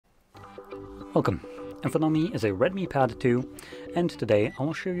Welcome, in front of me is a REDMI Pad 2, and today I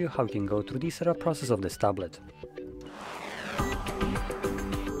will show you how you can go through the setup process of this tablet.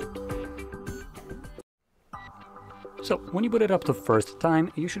 So, when you boot it up the first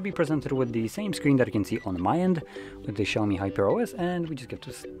time, you should be presented with the same screen that you can see on my end, with the Xiaomi HyperOS, and we just get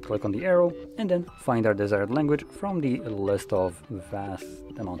to click on the arrow, and then find our desired language from the list of vast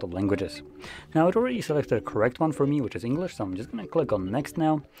amount of languages. Now, it already selected the correct one for me, which is English, so I'm just going to click on Next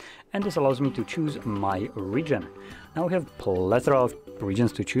now, and this allows me to choose my region. Now, we have a plethora of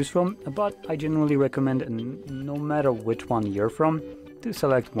regions to choose from, but I generally recommend, no matter which one you're from, to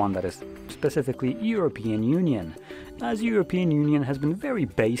select one that is specifically European Union, as European Union has been very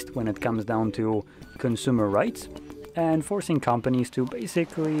based when it comes down to consumer rights and forcing companies to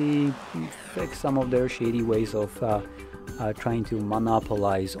basically fix some of their shady ways of trying to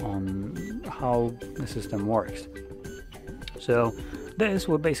monopolize on how the system works. So this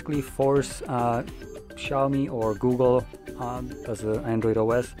would basically force Xiaomi or Google as an Android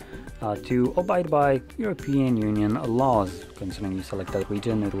OS to abide by European Union laws. Considering you select that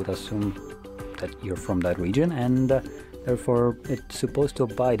region, it would assume that you're from that region, and therefore it's supposed to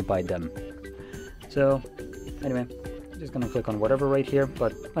abide by them. So anyway, I'm just gonna click on whatever right here,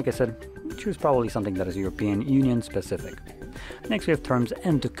 but like I said, choose probably something that is European Union specific. Next we have terms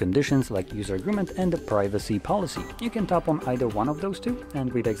and conditions like user agreement and privacy policy. You can tap on either one of those two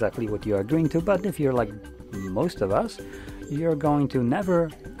and read exactly what you are agreeing to, but if you're like most of us, you're going to never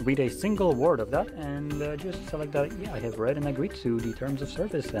read a single word of that and just select that, yeah, I have read and agreed to the terms of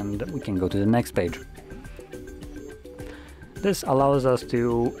service, and we can go to the next page. This allows us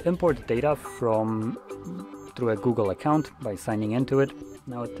to import data through a Google account by signing into it.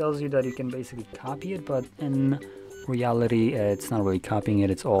 Now it tells you that you can basically copy it, but in reality it's not really copying it,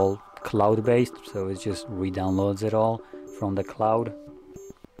 it's all cloud-based, so it just re-downloads it all from the cloud.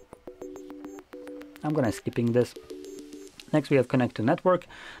 I'm gonna skipping this. Next we have connect to network.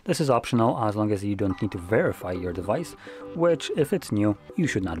 This is optional as long as you don't need to verify your device, which if it's new, you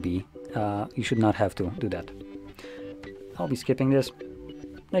should not have to do that. I'll be skipping this.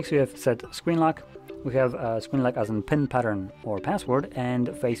 Next we have set screen lock. We have screen lock as in PIN pattern or password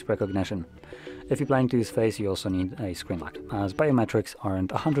and face recognition. If you're planning to use face, you also need a screen lock, as biometrics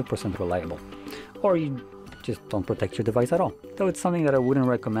aren't 100% reliable. Or you just don't protect your device at all. Though it's something that I wouldn't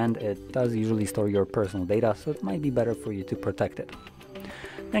recommend, it does usually store your personal data, so it might be better for you to protect it.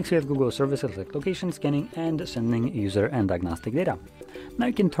 Next we have Google services like location, scanning, and sending user and diagnostic data. Now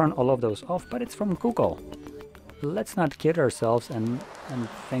you can turn all of those off, but it's from Google. Let's not kid ourselves and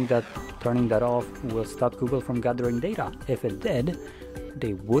think that turning that off will stop Google from gathering data. If it did,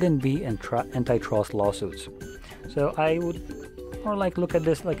 they wouldn't be antitrust lawsuits. So I would more like look at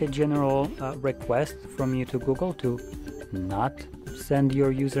this like a general request from you to Google to not send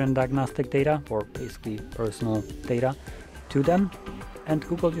your user and diagnostic data, or basically personal data, to them, and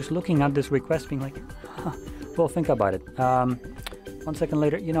Google just looking at this request being like, huh, well, think about it. 1 second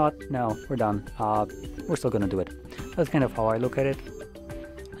later, you know what, no, we're done, we're still gonna do it. That's kind of how I look at it.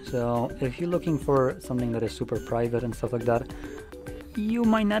 So if you're looking for something that is super private and stuff like that, you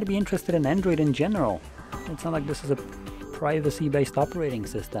might not be interested in Android in general. It's not like this is a privacy-based operating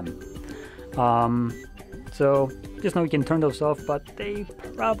system. So just know you can turn those off, but they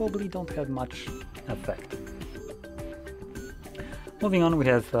probably don't have much effect. Moving on, we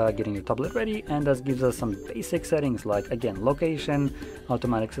have getting your tablet ready, and this gives us some basic settings like, again, location,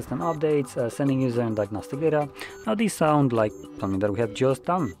 automatic system updates, sending user and diagnostic data. Now these sound like something that we have just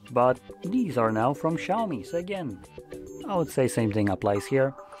done, but these are now from Xiaomi. So again, I would say same thing applies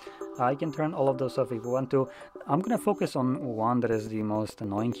here. I can turn all of those off if you want to. I'm going to focus on one that is the most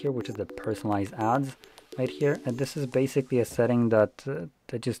annoying here, which is the personalized ads right here. And this is basically a setting that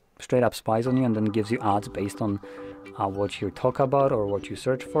just straight up spies on you and then gives you ads based on what you talk about or what you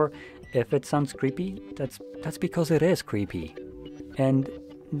search for. If it sounds creepy, that's because it is creepy. And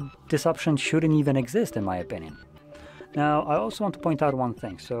this option shouldn't even exist, in my opinion. Now, I also want to point out one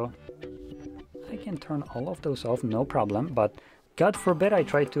thing. So I can turn all of those off, no problem, but God forbid I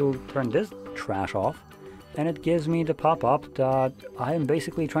try to turn this trash off, and it gives me the pop-up that I am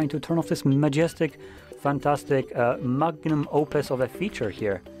basically trying to turn off this majestic, fantastic magnum opus of a feature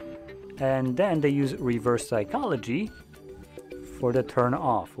here. And then they use reverse psychology for the turn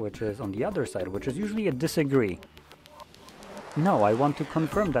off, which is on the other side, which is usually a disagree. No, I want to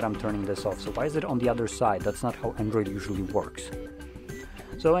confirm that I'm turning this off, so why is it on the other side? That's not how Android usually works.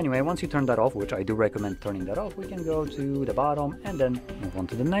 So anyway, once you turn that off, which I do recommend turning that off, we can go to the bottom and then move on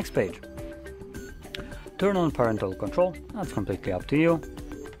to the next page. Turn on parental control, that's completely up to you.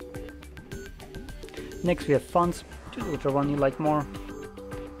 Next we have fonts, choose whichever one you like more.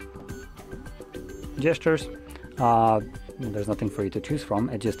 gestures. There's nothing for you to choose from.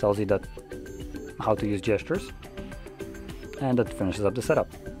 It just tells you that how to use gestures, and that finishes up the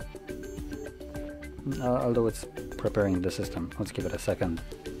setup. Although it's preparing the system, let's give it a second.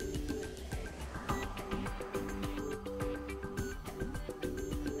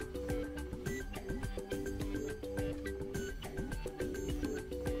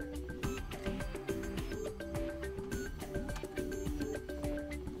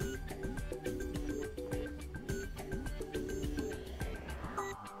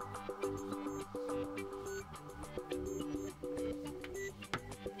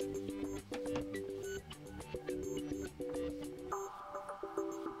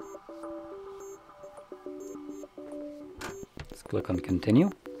 Click on continue,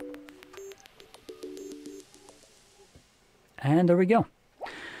 and there we go.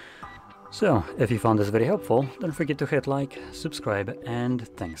 So if you found this video helpful, don't forget to hit like, subscribe, and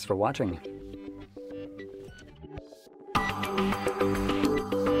thanks for watching.